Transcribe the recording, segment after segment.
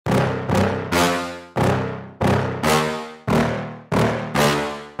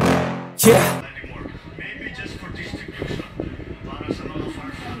Yeah. Anymore. Maybe just for distribution. Para sa mga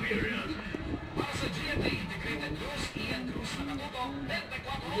far-flung areas. Para sa GMA Integrated News, Ian Cruz na katuto,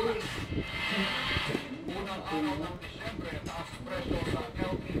 24 oras. Unang araw ng Disyembre, taas presyo sa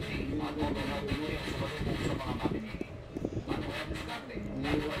LPG at auto-LPG ang sumalubog sa mga mamimili. Ano ang diskarte?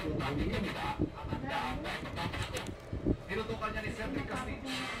 Lalo na yung traffic nila ang handaan na ipatapos ko. Tinutukan niya ni Cedric Castillo.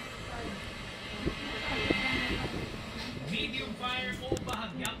 Medium fire o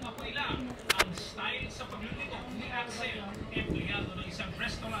bahagyang apoy lang ang style sa pagluluto ni Axel, empleyado ng isang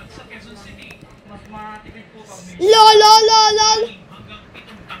restaurant sa Quezon City. Mas matipid po pag may hanggang 7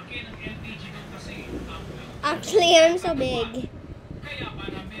 tangke ng LPG daw kasi ang Actually, I'm so big. kaya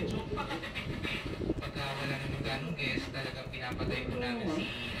para medyo pakatipid-tipid. Pagka wala naman ganong guest, talagang pinapatay po namin si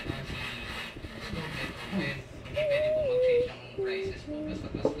stove at oven. Hindi pwede po mag-change ang prices po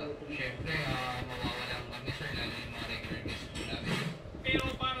basta-basta. Siyempre, mawawala kami sir, lalo yung mga regular guests po namin. Pero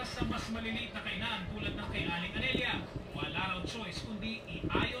para sa mas maliliit na kainan tulad ng kay Aling Anelia, wala raw choice kundi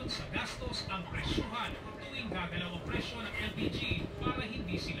iayon sa gastos ang presyuhan tuwing gagalaw ang presyo ng LPG para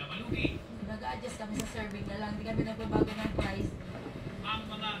hindi sila malugi. Nag-adjust kami sa serving na lang, hindi kami nagbabago ng price. Ang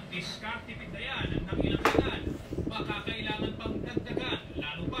mga discard-tipid na yan ng ilang kainan, baka kailangan pang dagdagan,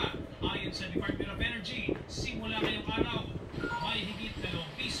 lalo pa ayon sa Department of Energy, simula ngayong araw, may higit 2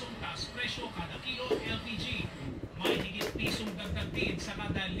 pisong taas presyo kada kilo LPG. May higit pisong dagdag din sa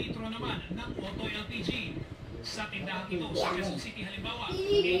kada litro naman ng auto LPG. Sa tindahan ito sa Quezon City halimbawa,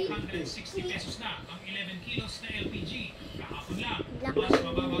 860 pesos na ang 11 kilos na LPG. Kahapon lang, mas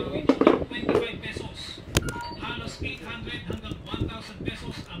mababa raw ito ng 25 pesos. Halos 800 hanggang 1,000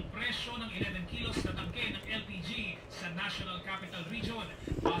 pesos ang presyo ng 11 kilos na tangke ng LPG sa National Capital Region.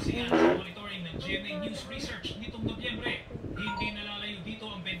 Base yan sa monitoring ng GMA News Research nitong Nobyembre. Hindi nalalayo dito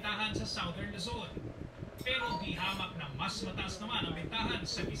ang bentahan sa Southern Luzon. Pero di hamak na mas mataas naman ang bentahan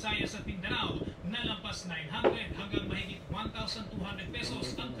sa Visayas at Mindanao na lampas 900 hanggang mahigit 1,200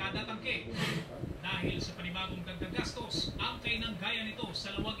 pesos ang kada tangke. Dahil sa panibagong dagdag gastos, ang kainang gaya nito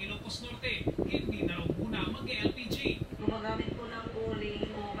sa Lawag Ilocos Norte, hindi na raw muna mag-LPG. Gumagamit po ng uling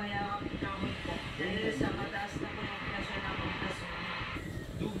o kaya kahoy po dahil sa mataas na po yung presyo ng pagkaso.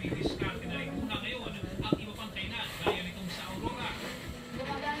 Dumidiskarte na rin muna ngayon ang iba pang kainan gaya nitong sa Aurora.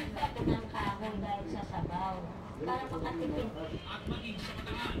 Gumagamit po ako ng kahoy dahil sa sabaw para makatipid. At maging sa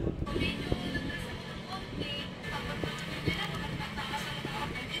Batangan.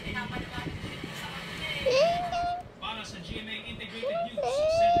 Para sa GMA Integrated News,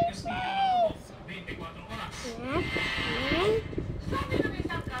 Cedric Castillo, 24 oras. Sabi ng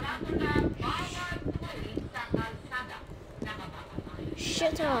isang karatula, bawat tuwing sa kalsada, nakabakatay.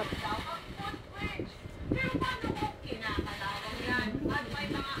 Shut up. Daw ang footbridge. Pero paano kung kinakalawang yan? At may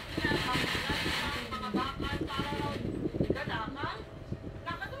mga kinakamalan sa mga bakal para raw gadakan?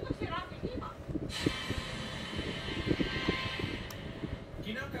 Nakatulog si Rafi Lima.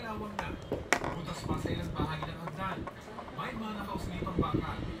 Kinakalawang na. Butas pa sa ilang bahagi ng hagdan. May mga nakauslipang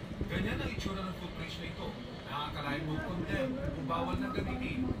bakal. Ganyan ang itsura ng footbridge na ito. Nakakalain mo condemn kung bawal na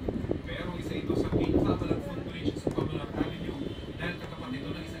gamitin. Pero isa ito sa pinakabalang footbridge sa Pamalang Avenue dahil katapat ito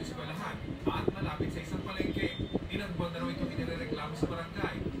ng isang eskwelahan at malapit sa isang palengke. Ilang buwan na raw ito inireklamo sa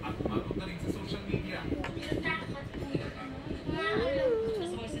barangay at umabot na rin sa social media. Sa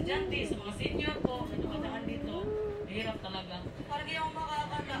mga estudyante, sa mga senior po, na dumadaan dito, hirap talaga. Parang hindi ako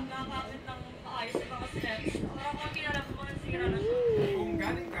makakapit ng maayos sa mga steps. Parang kung kinarap mo ng sira na siya. Kung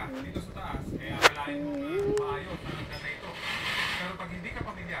galing ka dito sa taas, kaya akalain mo maayos ang hagdan na ito. Pero pag hindi ka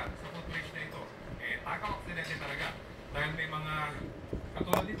pamilyar sa footbridge na ito, takaw aksidente talaga. Dahil may mga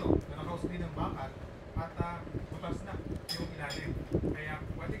katulad dito na nakausli ng bakal at butas na yung ilalim. Kaya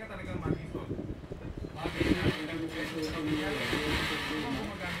pwede ka talagang matisod. Bagay na ilang beses sa pamilyar kung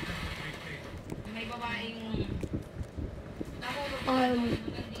gumagamit ng footbridge na ito. May babaeng nahulog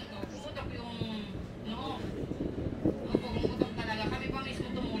hanggang dito. Pumutok yung noo. Pumutok talaga. Kami pa mismo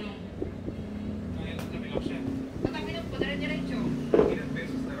tumulong. Kaya nagkabilok siya. Tatapinok po, dire-diretso. Ilang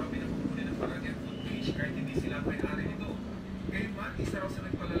beses na raw pinapupunin ng barangay at footbridge kahit hindi sila may-ari nito. Gayunman, isa raw sa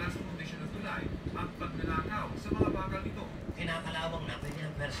nagpalala sa kondisyon ng tulay ang pagnanakaw sa mga bakal nito. Kinakalawang na, pwede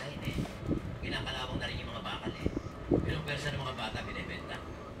ng persahin eh. Kinakalawang na rin yung mga bakal eh. Yung persa ng mga bata binibenta.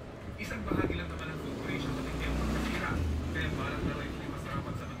 Isang bahagi lang naman ng footbridge ang matindiyang pagkasira. Kaya balak na raw ito yung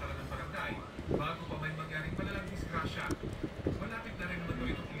masarapan sa mantala ng barangay bago pa may mangyaring malalang disgrasya. Malapit na rin naman daw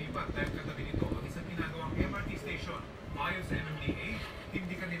itong ilipat dahil katabi nito ang isang ginagawang MRT station. Ayon sa MMDA,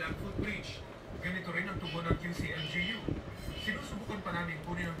 hindi kanila ang footbridge. Ganito rin ang tubo ng QCLGU. Sinusubukan pa namin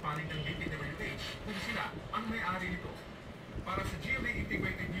kunin ang panig ng DPWH kung sila ang may-ari nito. Para sa GMA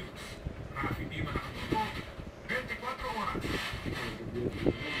Integrated News, Rafi Lima nakatuto, 24 oras.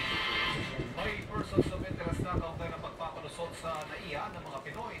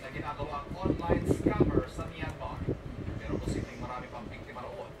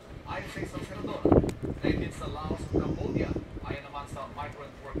 Ayon sa isang senador, naitid sa Laos at Cambodia, ayon naman sa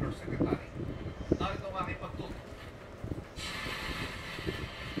Migrant Worker Secretary. Narito ang aking pagtuto.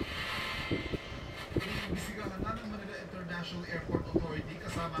 Iniimbisigahan na ng Manila International Airport Authority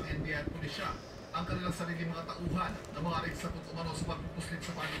kasama ang NBI at pulisya ang kanilang sarili mga tauhan na mga rigsapot umano sa pagpupuslit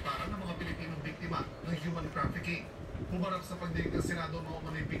sa paliparan ng mga Pilipinong biktima ng human trafficking. Humarap sa pagdinig ng Senado mga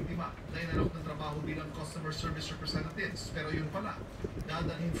umano'y biktima na inalok ng trabaho bilang customer service representatives. Pero yun pala,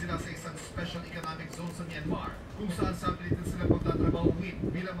 dadalhin sila sa isang special economic zone sa Myanmar kung saan sapilitin sila pagtatrabahuin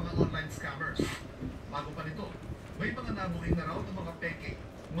bilang mga online scammers. Bago pa nito, may mga nabuking na raw ng mga peke,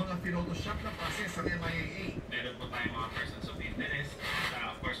 mga photoshop na process ng MIAA. Meron po tayong mga persons of interest.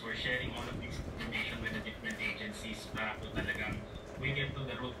 Of course, we're sharing all of this information with the different agencies para po talagang we get to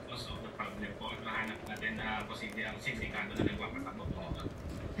the root cause of the problem po at mahanap natin na posible ang sindikato na nagwakatakot po.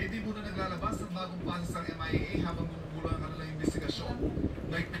 Hindi muna naglalabas ang bagong passes ng MIAA habang gumugulo ang kanilang investigasyon.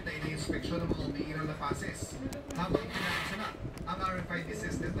 Mahigpit na ini-inspeksyon ng mga umiiral na passes. Habang pinakasa na, ang RFID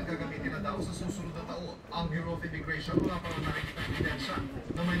system na gagamitin na daw sa susunod na taon. Ang Bureau of Immigration wala pa rin nakikita ebidensya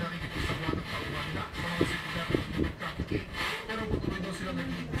na may nakikita sa buwan ng tauhan nila sa mga sindikato ng human trafficking. Pero patuloy daw sila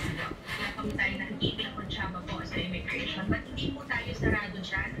nag-iimbestiga. Kaya kami tayo nakikita ng konsyaba po sa immigration, ba't hindi po tayo sarado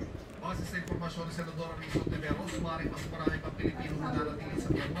dyan? Base sa impormasyon ni Senadora Rizzo Teveros, maaaring mas marami pang Pilipino na nanatili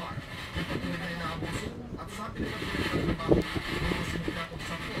sa Myanmar. Ang patuloy na inaabuso at sa pinagpatuloy ng trabaho ng mga sindikatong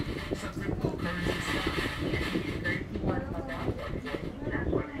sapot sa cryptocurrency scam.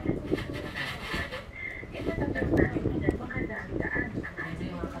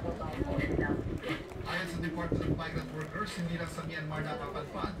 Ayon sa Department of Migrant Workers, hindi lang sa Myanmar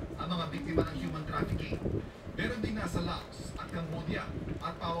napapadpad ang mga biktima ng human trafficking. Meron din nasa Laos at Cambodia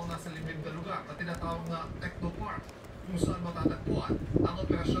at pawang nasa limlim na lugar na tinatawag na Technopark kung saan matatagpuan ang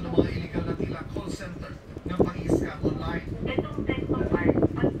operasyon ng mga illegal na tila call center ng pang-i-scam online. Itong Technopark,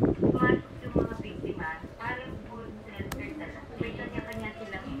 pag pumasok yung mga biktima, parang call center talaga. May kanya-kanya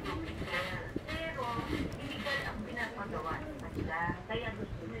silang computer. Pero, illegal ang pinapagawa nila. Kaya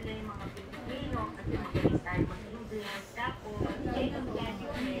gusto nila yung mga Pilipino kasi magaling tayo mag-English. Tapos, yung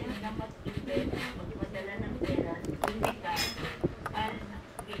galing na mag-invest, magpadala ng pera, hindi ka, para sa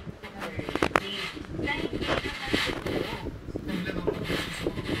cryptocurrency. Dahil hindi naman ito. Nabilang ang pag-iisip sa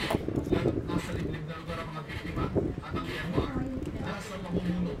mga lalo't nasa limlim na lugar ang mga biktima at ang Myanmar nasa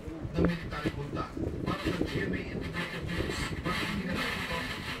mamumuno ng military junta para sa GMA Integrated News. Bakit hindi na ito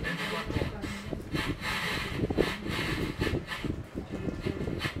 24 oras?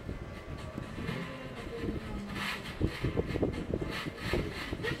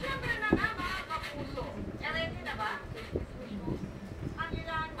 Siyempre na nga mga kapuso. Ready na ba? Ang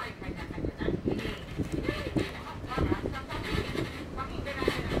ilan may kanya-kanya na hiling. Ready na ang para sa pamilya. Pakinggan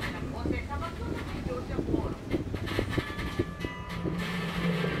natin ang mga bote sa magsunod ni Joseph Moore.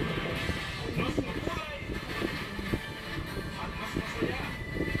 Mas makulay at mas masaya.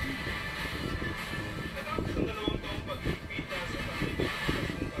 Natapos ang 2 taong pagpipita sa pagpipita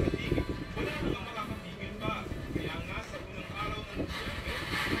ng parating, wala namang makakapigil pa. Kaya nga sa unang araw ng Disyembre,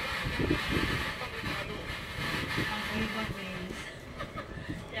 pangitalo. Ang favorite ways.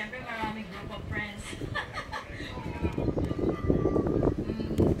 Siyempre maraming group of friends. Sa 15.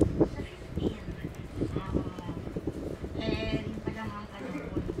 Yung pala mga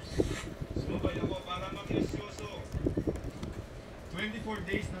kalabos. Sumabay ako para makiusyoso. 24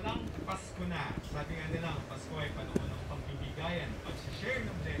 days na lang, Pasko na. Sabi nga nila, ang Pasko ay panahon ng pagbibigayan, pag-share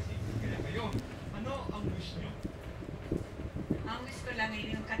ng blessing. Kaya kayo, ano ang wish nyo? Ang wish ko lang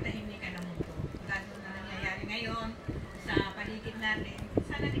ay yung katahimikan ng mundo. Lalo na nangyayari ngayon sa paligid natin.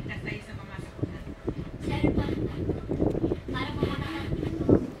 Sana ligtas tayo sa mga sakuna. Cellphone na. Para pumunta ka dito.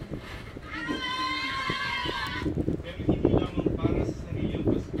 Pero hindi lamang para sa sariling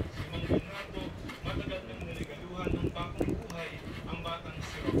Pasko. Si Mang Bernardo, matagal nang naligaluhan ng bagong buhay ang batang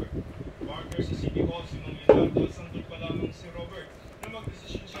si Robert. Partner sa City Hall si Mang Bernardo, sandol pa lamang si Robert na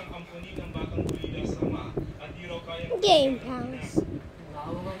magdesisyon siyang ampunin ang batang bulila sa ama at di raw kayang Game house.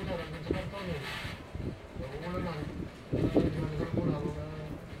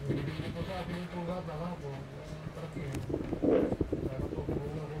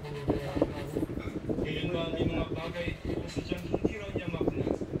 Kailan ba ang mga bagay kung sadyang hindi raw niya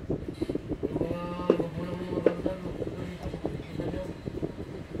mapunas?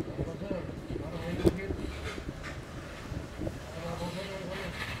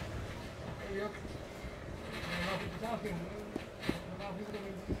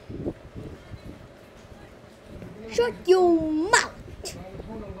 Shut your mouth.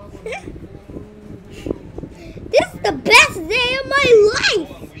 This is the best day of my life.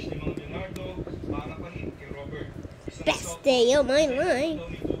 Ang wish ni Mang Bernardo para pa rin kay Robert. Isang Best day of my life. daw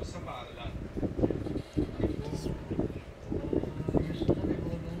nito sa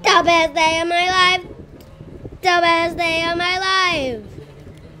The best day of my life. The best day of my life.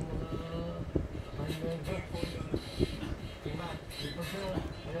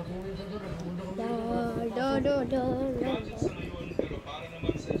 Budget sa ngayon pero para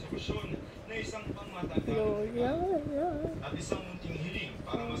naman sa edukasyon na isang pangmatagalan at isang munting hiling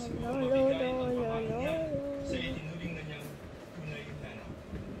para mas mabigay ang pamahalayan sa itinuring na niyang tunay na anak.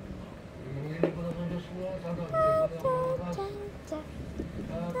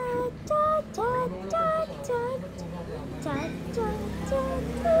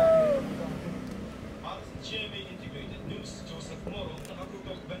 Para sa GMA Integrated News, Joseph Moro,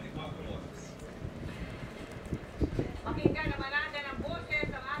 nakatutok 24 oras. Pakinggan naman natin ang boses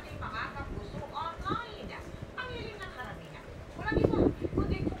ng ating mga kapuso online. Ang hiling ng karamihan. Walang iba,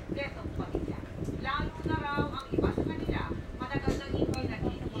 kundi kumpletong pamilya. Lalo na raw ang iba sa kanila, matagal nang hindi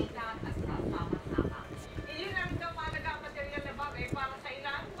nagkikita at nagsasama-sama. Iyon na rin daw mahalaga ang material na bagay para sa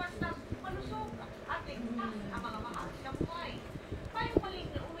ilan, basta malusog at ligtas ang mga mahal sa buhay. May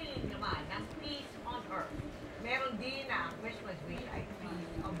umiling naman ng peace on earth. Meron din na ang Christmas wish ay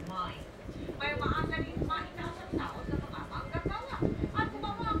peace of mind. May umaasa rin maitaas ang tao sa mga manggagawa at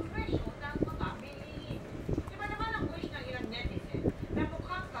bumaba ang presyo ng mga bilihin. Iba naman ang wish ng ilang netizen na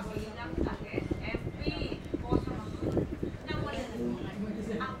mukhang kabilang sa SMP o sa mga na walang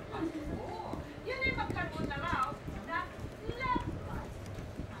ang Pasko. Yan ay magkaroon na raw ng love life.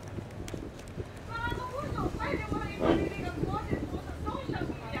 Mga kapuso, pwede mo rin marinig ang boses mo sa social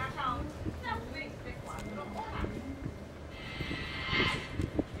media account na 24 oras.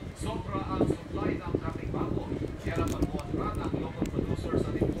 Sobra ang supply ng traffic bago. Kaya naman muadrat ang local producers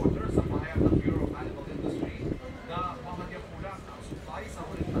at importers sa pahayag ng Bureau of Animal Industry na mahagyan kulang ang supply sa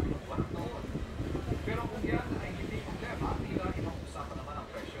huling 3 buwan ng taon. Pero kung yan ay hindi problema, tila ibang usapan naman ang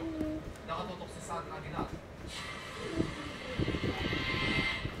presyo. Nakatutok si Sandra Aguilar.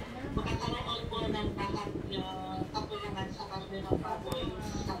 Magkakaroon po ng kapulungan sa karne ng baboy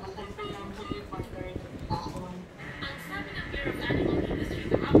sa masagpilang huling quarter ng taon. Ang sabi ng Bureau of Animal Industry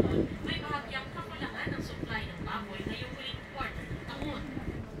kahapon, may bahagyang kakulangan ng supply ng baboy ngayong huling quarter ng taon.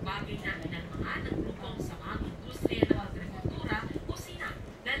 Bagay na inalmahan ng grupong samaang industriya ng agrikultura o SINA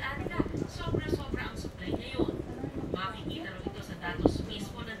dahil anda, sobra-sobra ang supply ngayon. Makikita raw ito sa datos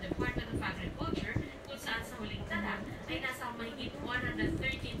mismo ng Department of Agriculture kung saan sa huling tala ay nasa mahigit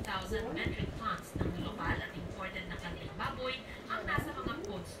 113,000 metric tons ng lokal at imported na karneng baboy ang nasa mga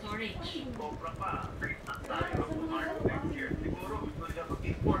cold storage. Sobra pa. Tayo ang March next year. Siguro gusto nila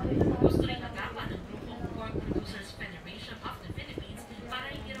mag-import. Gusto rin agapan ng grupong Pork Producers Federation of the Philippines para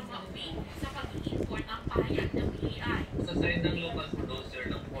hindi raw mauwi sa pag-i-import ang pahayag ng BAI. Sa side ng local producer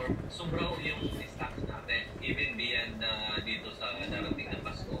ng pork, sobra yung stocks natin, even beyond dito sa darating na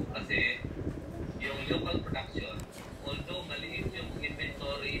Pasko. Kasi yung local production, although maliit yung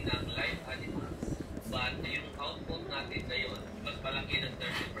inventory ng live animals, but yung output natin ngayon, mas malaki ng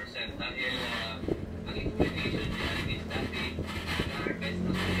 30% dahil ang expectation dyan is dati na-harvest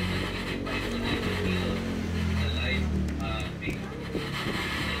ng 85 to 90 kilos na live pig.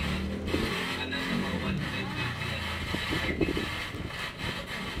 Nasa mga 120 kilos.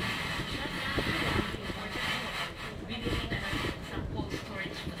 Binili na ng isang cold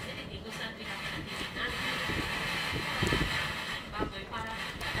storage facility kung saan pinapanatigin natin ang baboy para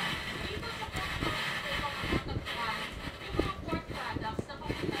dito sa yung mga pork products na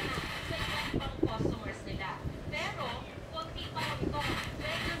papunta na sa iba't ibang customers nila. Pero, konti pa lang ito.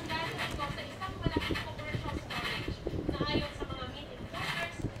 Medyo galing ito sa isang malaking commercial storage na ayon sa mga meat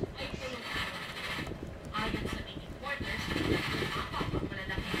importers ay tulong-tulong. Ayon sa meat importers, nagpapap ang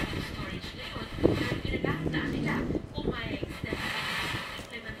malalaking cold storage ngayon pero pinaghahandaan nila kung may extend ang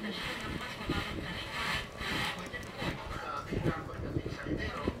implementasyon ng mas mababang tarifa ng imported pork. Tingnan pagdating sa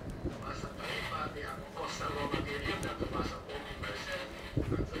Enero, tumaas ang tarifa, di ang cost ng raw material na tumaas ang 40%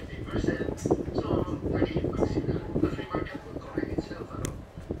 at 20%. So, nag-iimpag sila. The free market will correct itself.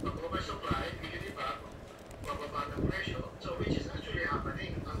 Pag oversupply, bigyan iba, bababa ng presyo. So, which is actually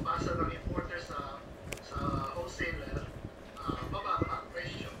happening. Ang basa ng importer sa wholesaler, bababa ang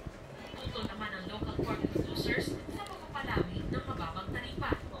presyo. Tutol naman ang local pork producers sa pagpapalawi ng mababang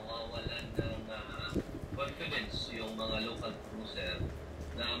tarifa. Mawawalan ng confidence yung mga local producer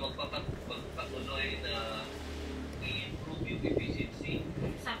na magpapatuloy na i-improve yung efficiency.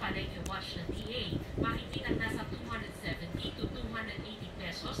 Sa palengke watch ng DA, makikita nasa 270 to 280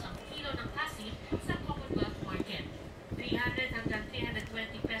 pesos ang kilo ng asin sa Commonwealth Market. 300 hanggang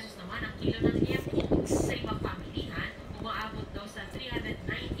 320 pesos naman ang kilo ng liempo. Sa ibang pamilihan, umaabot daw sa 390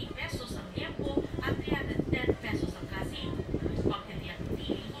 pesos ang liempo at 310 pesos ang asin. Pagkatiyak ng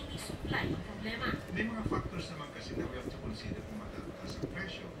DA, hindi supply ang problema. May mga factors naman kasi na we have to consider kung matataas ang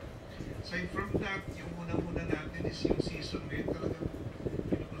presyo. Aside from that, yung una-una natin is yung season rate talagang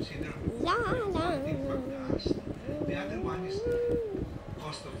consider konting pagtaas. The other one is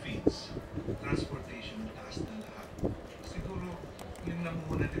cost of feeds, transportation, taas na lahat. Siguro, yun na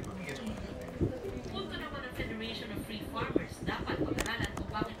muna din pamigyan naman natin. Punto naman ng Federation of Free Farmers, dapat pag-aralan kung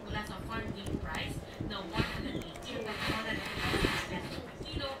bakit mula sa farm gate price na 180 at 150 pesos per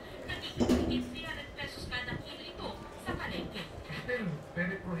kilo, naging 300 pesos kada kilo ito sa palengke. Still,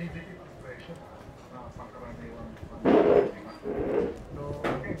 very prohibitive ang presyo na pangkaraniwang pangkaraniwang. So,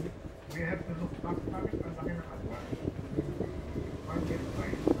 again, we have to look back. Bakit ang laki ng advance? Market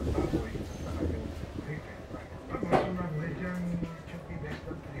price ng baboy at saka yung retail price. Ang rational region should be less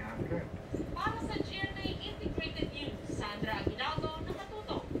than 300. Para sa GMA Integrated News, Sandra Aguinaldo,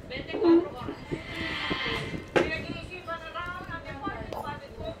 nakatuto, 24 oras. Pinag-iisipan na raw ng Department of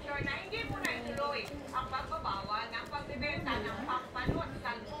Agriculture na hindi muna ituloy ang pagbabawal ng pagbibenta ng pampalot,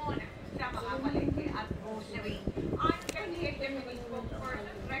 salmon sa mga palengke at grocery. Ayon kay DFMD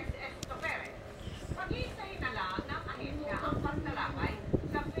spokesperson Rex Estopere, pag-iisahin na lang ng ahensya ang pagtalakay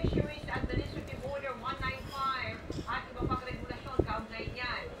sa Fisheries Administrative Order 195 at iba pang regulasyon kaugnay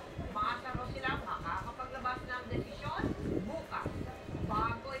niyan. Maasa raw sila makakapaglabas ng desisyon bukas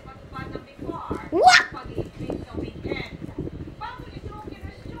bago ipatupad ng BICAR ang pag-iisip sa weekend. Bago nito,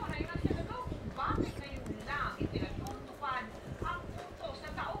 kinwestiyon ay nagsasagot kung bakit ngayon lang itinatutupad ang punto sa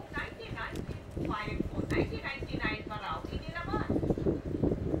taong 1995 o 1999 pa raw inilabas.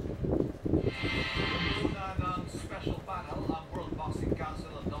 Una ng special panel ang World Boxing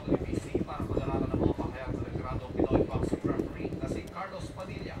Council ng WBC para pag-aralan ng mga pahayag sa retiradong Pinoy boxing referee na si Carlos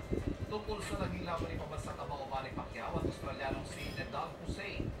Padilla tungkol sa naging laban ni pambansang Kamao Manny Pacquiao at Australianong si Nedal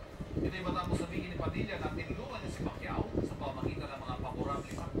Hussein. Ito ay matapos sabihin ni Padilla na tinulungan niya si Pacquiao sa pamamagitan ng mga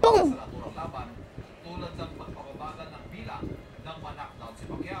favorable faktor sa naturang laban tulad ng pagpapabagal ng bilang ng ma-knockdown si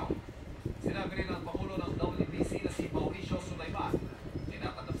Pacquiao. Sinabi rin ng Pangulo ng WBC na si seboy0809,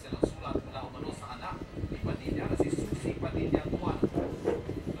 tinatanggap silang sulat mula umano sa anak ni Padilla na si Susie Padilla Tuan.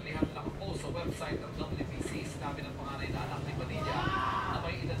 Naliham lang ang post sa website ng WBC, sinabi ng panganay na anak ni Padilla na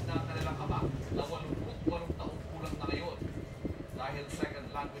may edad na kanilang ama na 88 taong kulang na ngayon. Dahil second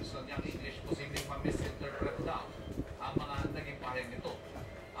language lang niyang English, posibleng ma-misinterpret daw ang mga naging pahayag nito.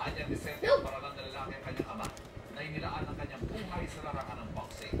 Anya Vicente para lang na lalaki ang kanyang ama na inilaan ang kanyang buhay sa larangan ng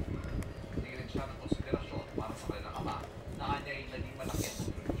boxing. Hindi rin siya ng konsiderasyon para sa kanilang ama na anya ay naging malaki ang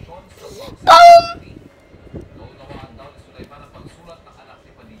kontribusyon sa boxing community. Naunawaan daw ni Sulaiman ang pagsulat ng anak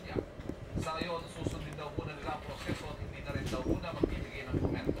ni Padilla. Sa ngayon, susundin daw muna nila ang proseso at hindi na rin daw muna magbibigay ng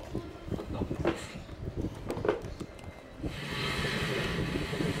komento ang WBC.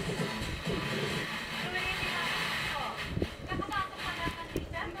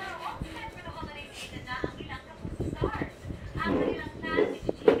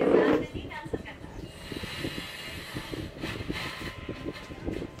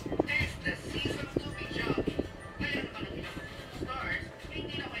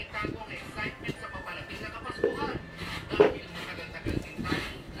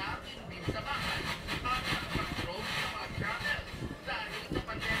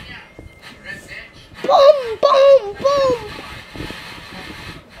 Boom, boom, boom.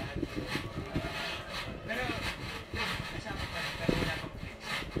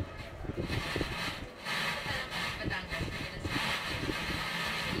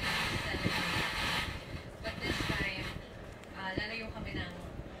 But this time, lalayo kami ng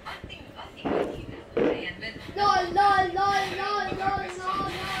onting-onting ayan, Lol, lol, lol, lol, lol, lol,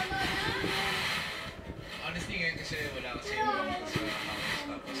 Honestly, ngayon kasi wala kasi sa house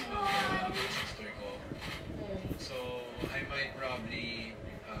tapos sa store ko. So, I might probably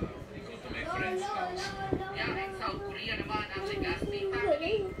go to my friend's house. Yan ang South Korea naman ang Legaspi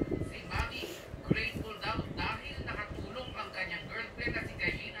family. Si Mami, grateful daw dahil nakatulong ang kanyang girlfriend na si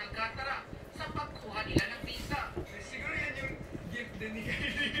Kailin Alcantara sa pagkuha nila ng visa. Siguro yan yung gift din ni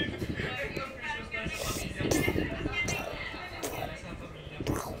Kailin. Yung Christmas na sa pamilya. Sa pamilya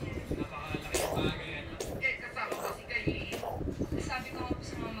po. Napakalaking bagay yan. Kasama ko si Kailin. Sabi ko nga po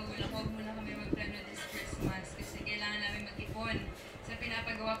sa mga magulang, huwag muna kami mag-plan this Christmas kasi kailangan namin mag-ipon sa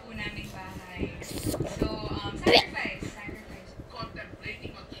pinapagawa po naming bahay. So, sacrifice.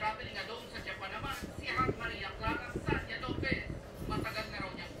 Contemplating on traveling alone sa Japan naman si Hang Maria Clara Sanya Lopez. Matagal na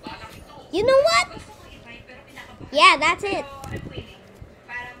raw niyang balak ito. You know what? Gusto kong i-try pero pinakabahan. Yeah, that's it. Pero I'm waiting.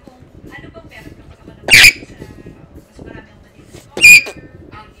 Parang kung ano bang meron kapag ako naman sa mas marami ang malinis ko.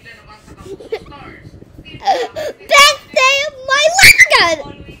 Ang ilan naman sa Kapuso Stars. Best day of my life!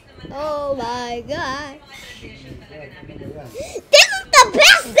 Oh my god. Mga tradition talaga namin na This is the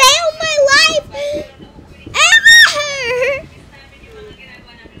best day of my life ever! namin yung mga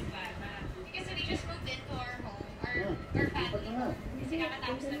ginagawa namin para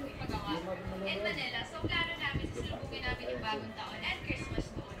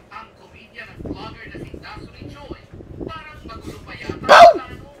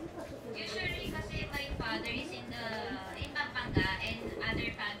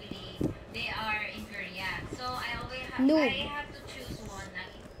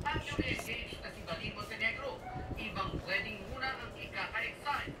Ang newly engaged na si Balin Montenegro, ibang wedding muna ang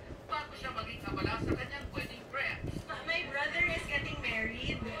ikaka-excite bago siya maging abala sa kanyang wedding dress. My brother is getting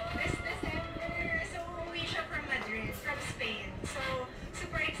married this December. So, uuwi siya from Madrid, from Spain. So,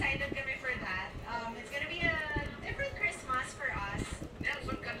 super excited kami for that. It's gonna be a different Christmas for us.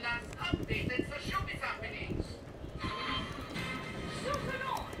 Nelson Canlas updated sa showbiz happenings.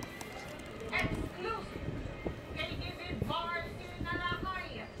 Susunod, exclusive, kay David Barr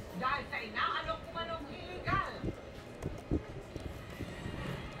sinalakay dahil sa inaalok kumanong illegal.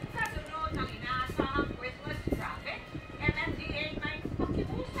 Kasunod ng inaasahang Christmas traffic, MMDA may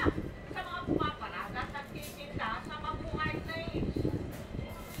pakiusap sa mga pumaparada at nagtitinda sa mabuhay lanes.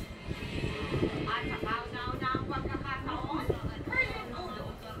 At sa kauna-una ang pagkakataon, Erlin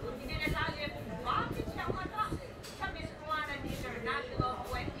Udo, idinasali kung bakit siya matras sa Miss Juanan International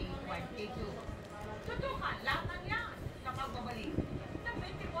 2022. Tutukan lahat ng yan sa pagbabalik ng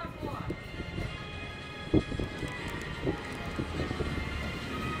 24 oras.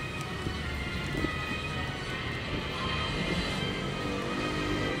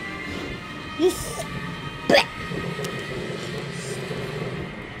 Yes.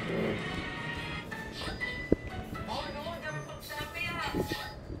 Oh no, dami pang sabi ah.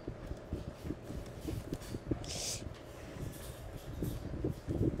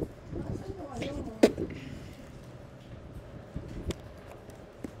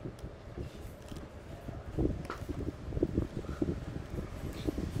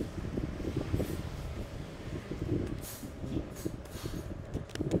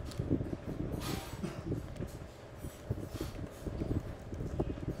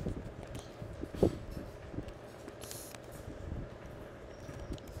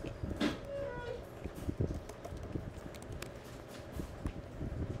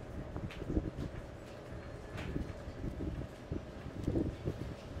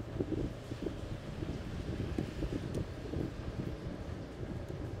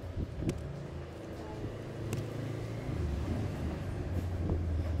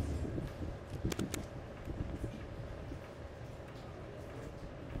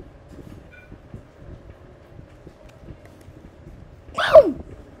 Boom!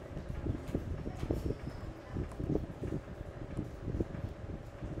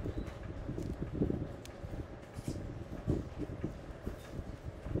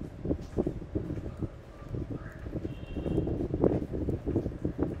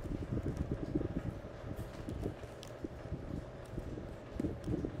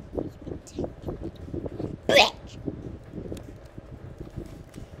 Bitch!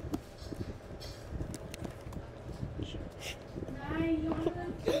 Nay, yung ano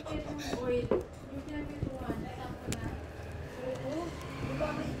chicken ng oil, yung pinapituan, natapo na. Oo. Di ba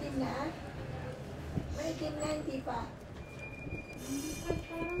maitim na? Maitim na, hindi pa. Hindi pa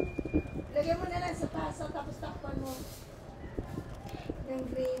parang Lagyan mo na lang sa tasa, tapos takpan mo. Ng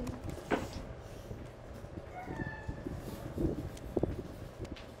green.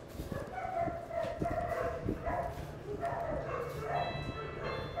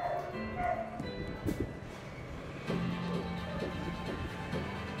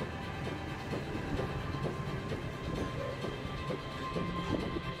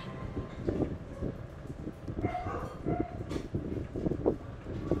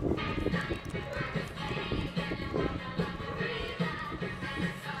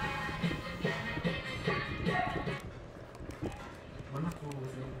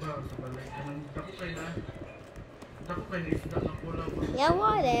 Yeah,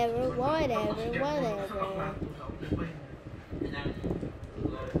 whatever, whatever.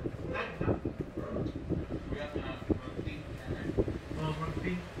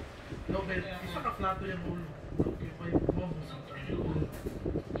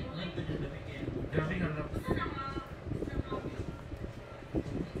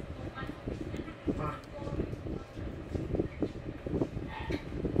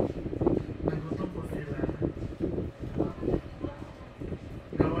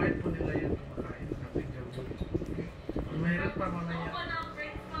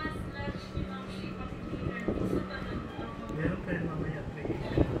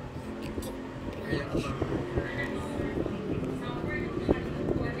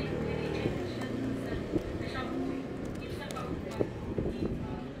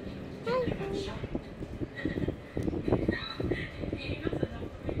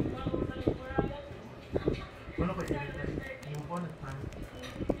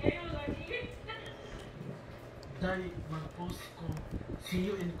 Dahil mag-post ko, see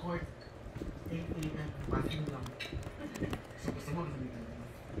you in court, 8 a.m. Passing lang. So gusto mo,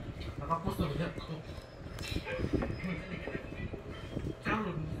 nakapost na ulit ko.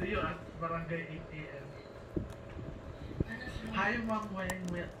 Charot, Barangay 8 a.m. Hi, Ma'am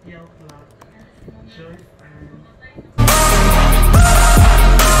Weng, Yell Clark. Joyce